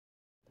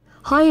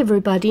Hi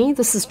everybody,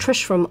 this is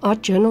Trish from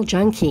Art Journal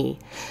Junkie.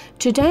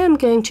 Today I'm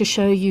going to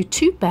show you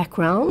two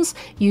backgrounds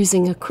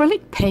using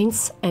acrylic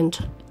paints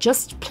and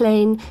just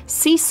plain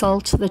sea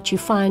salt that you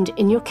find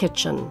in your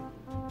kitchen.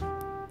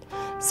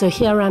 So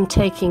here I'm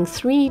taking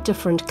three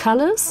different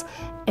colors,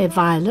 a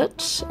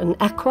violet, an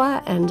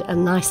aqua and a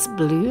nice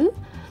blue,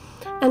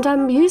 and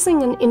I'm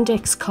using an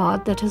index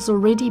card that has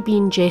already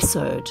been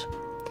gessoed.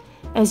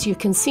 As you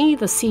can see,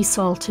 the sea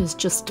salt is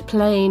just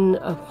plain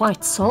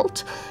white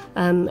salt.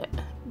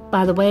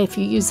 By the way, if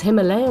you use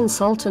Himalayan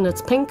salt and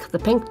it's pink, the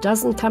pink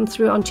doesn't come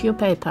through onto your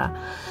paper,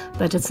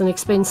 but it's an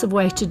expensive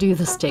way to do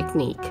this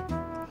technique.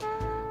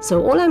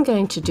 So all I'm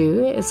going to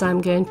do is I'm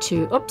going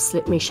to,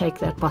 let me shake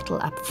that bottle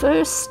up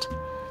first.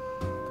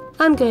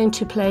 I'm going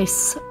to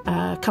place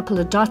a couple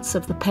of dots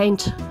of the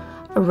paint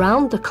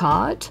around the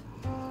card,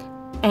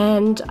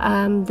 and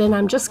then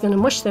I'm just going to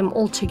mush them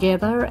all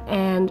together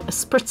and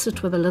spritz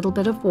it with a little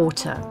bit of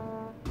water.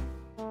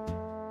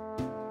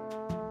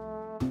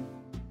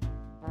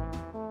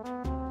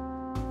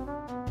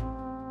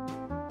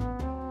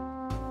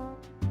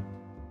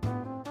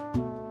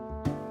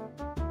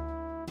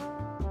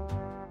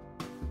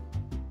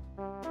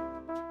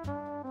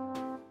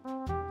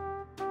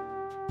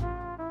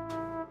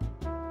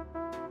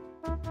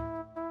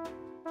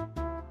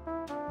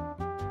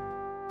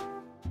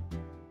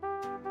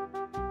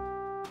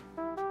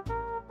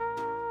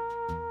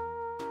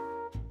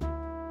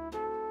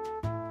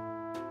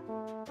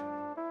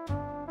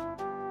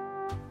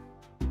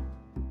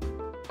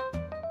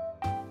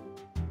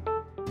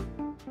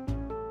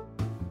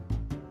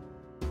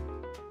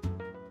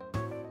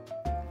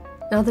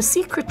 Now the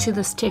secret to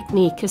this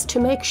technique is to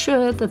make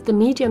sure that the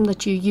medium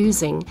that you're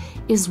using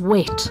is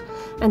wet,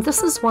 and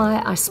this is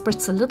why I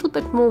spritz a little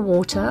bit more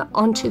water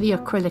onto the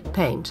acrylic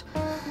paint.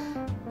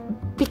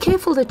 Be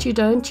careful that you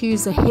don't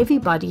use a heavy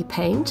body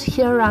paint.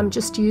 Here I'm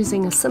just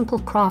using a simple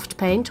craft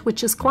paint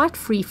which is quite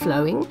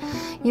free-flowing.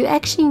 You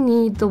actually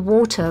need the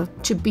water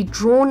to be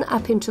drawn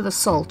up into the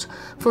salt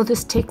for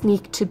this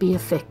technique to be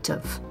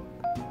effective.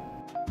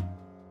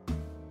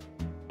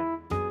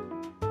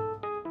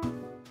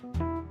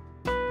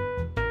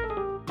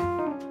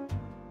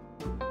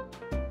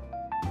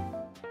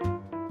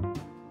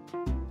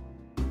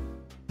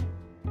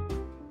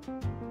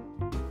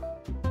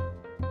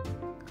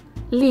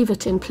 Leave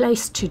it in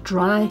place to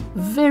dry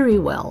very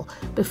well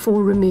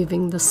before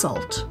removing the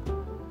salt.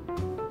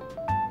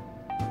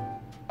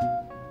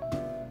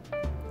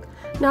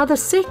 Now the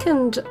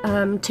second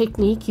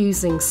technique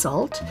using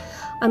salt,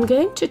 I'm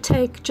going to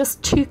take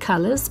just two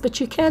colors, but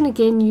you can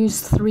again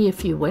use three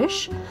if you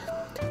wish,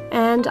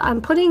 and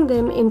I'm putting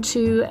them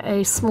into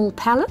a small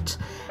palette,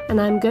 and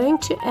I'm going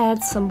to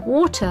add some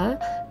water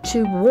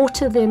to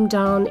water them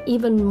down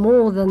even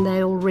more than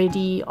they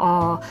already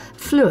are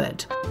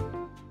fluid.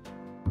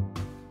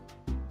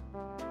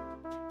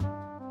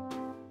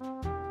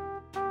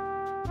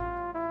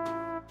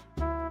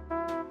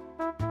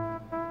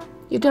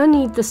 You don't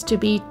need this to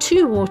be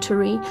too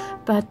watery,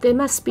 but there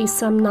must be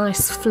some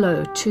nice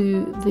flow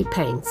to the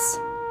paints.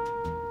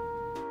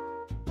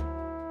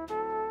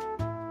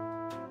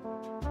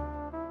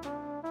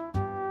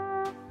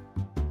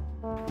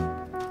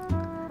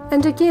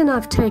 And again,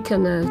 I've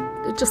taken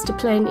just a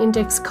plain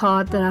index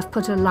card that I've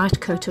put a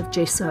light coat of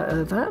gesso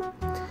over.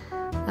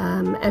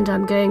 And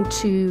I'm going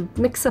to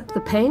mix up the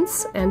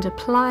paints and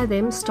apply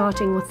them,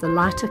 starting with the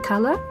lighter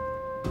color,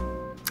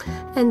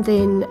 and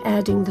then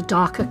adding the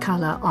darker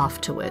color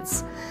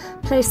afterwards.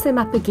 Place them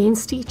up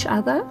against each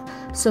other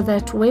so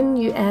that when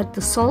you add the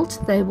salt,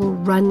 they will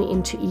run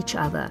into each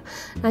other.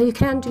 Now you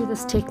can do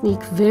this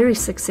technique very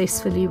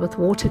successfully with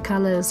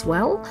watercolor as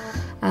well,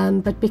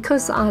 but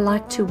because I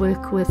like to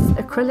work with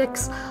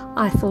acrylics,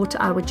 I thought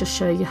I would just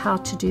show you how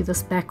to do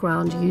this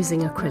background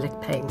using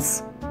acrylic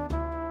paints.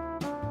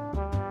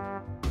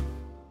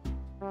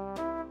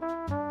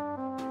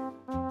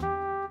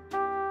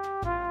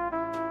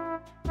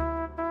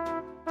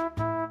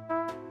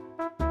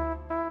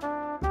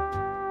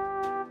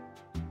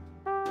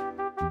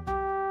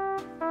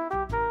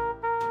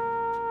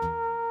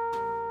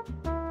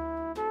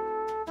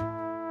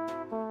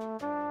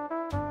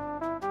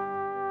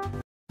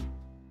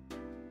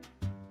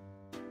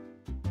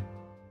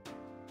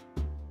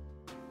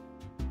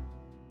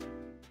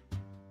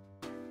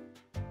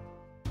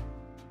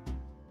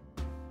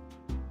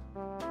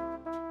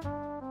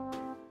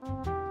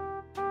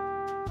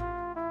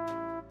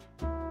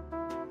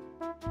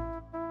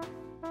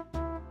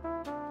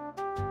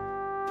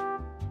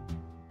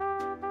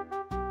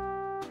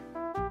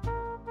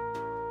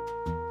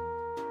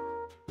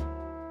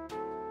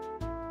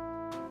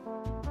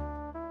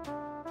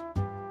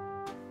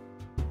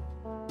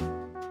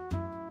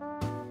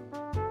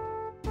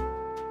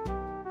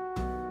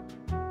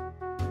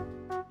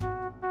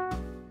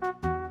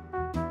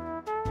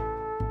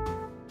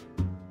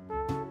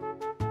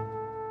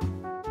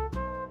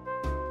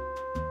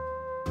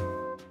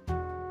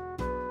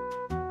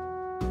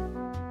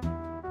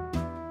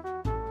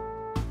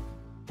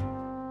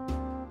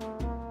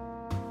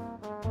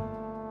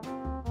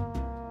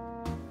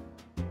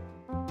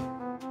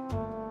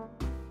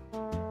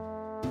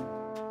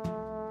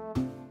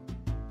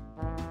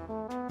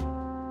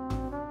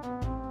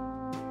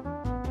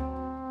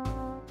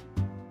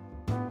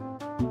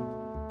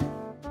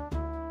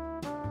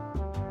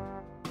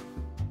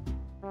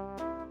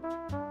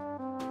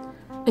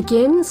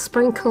 Again,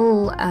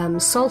 sprinkle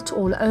salt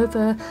all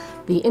over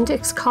the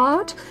index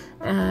card,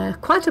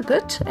 quite a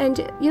bit, and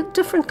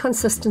different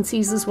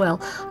consistencies as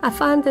well. I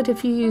find that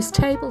if you use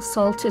table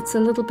salt, it's a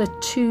little bit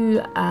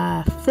too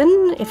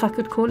thin, if I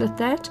could call it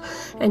that,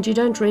 and you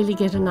don't really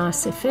get a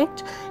nice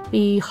effect.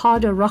 The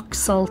harder rock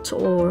salt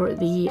or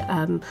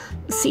the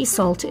sea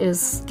salt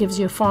gives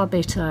you a far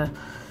better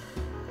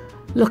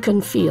look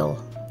and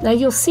feel. Now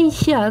you'll see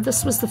here,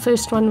 this was the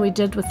first one we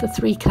did with the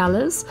 3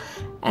 colors,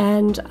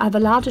 and I've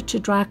allowed it to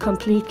dry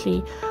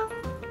completely.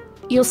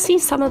 You'll see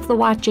some of the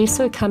white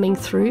gesso coming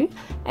through,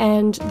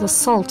 and the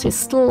salt is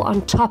still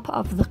on top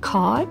of the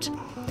card.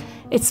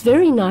 It's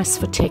very nice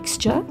for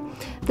texture.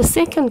 The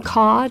second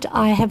card,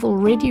 I have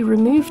already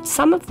removed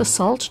some of the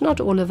salt, not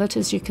all of it,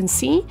 as you can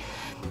see,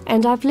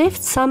 and I've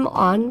left some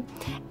on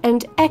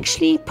and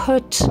actually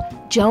put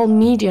gel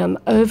medium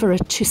over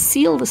it to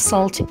seal the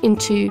salt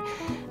into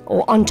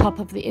or on top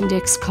of the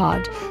index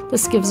card.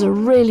 This gives a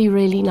really,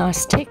 really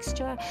nice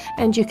texture,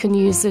 and you can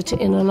use it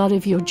in a lot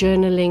of your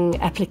journaling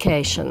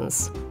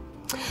applications.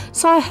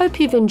 So I hope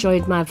you've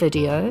enjoyed my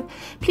video.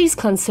 Please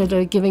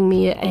consider giving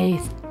me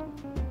a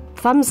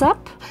thumbs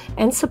up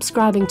and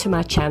subscribing to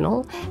my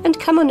channel, and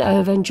come on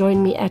over and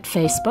join me at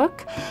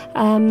Facebook.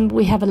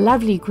 We have a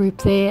lovely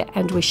group there,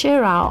 and we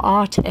share our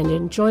art and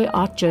enjoy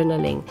art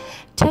journaling.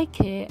 Take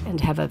care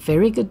and have a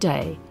very good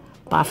day.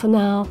 Bye for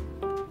now.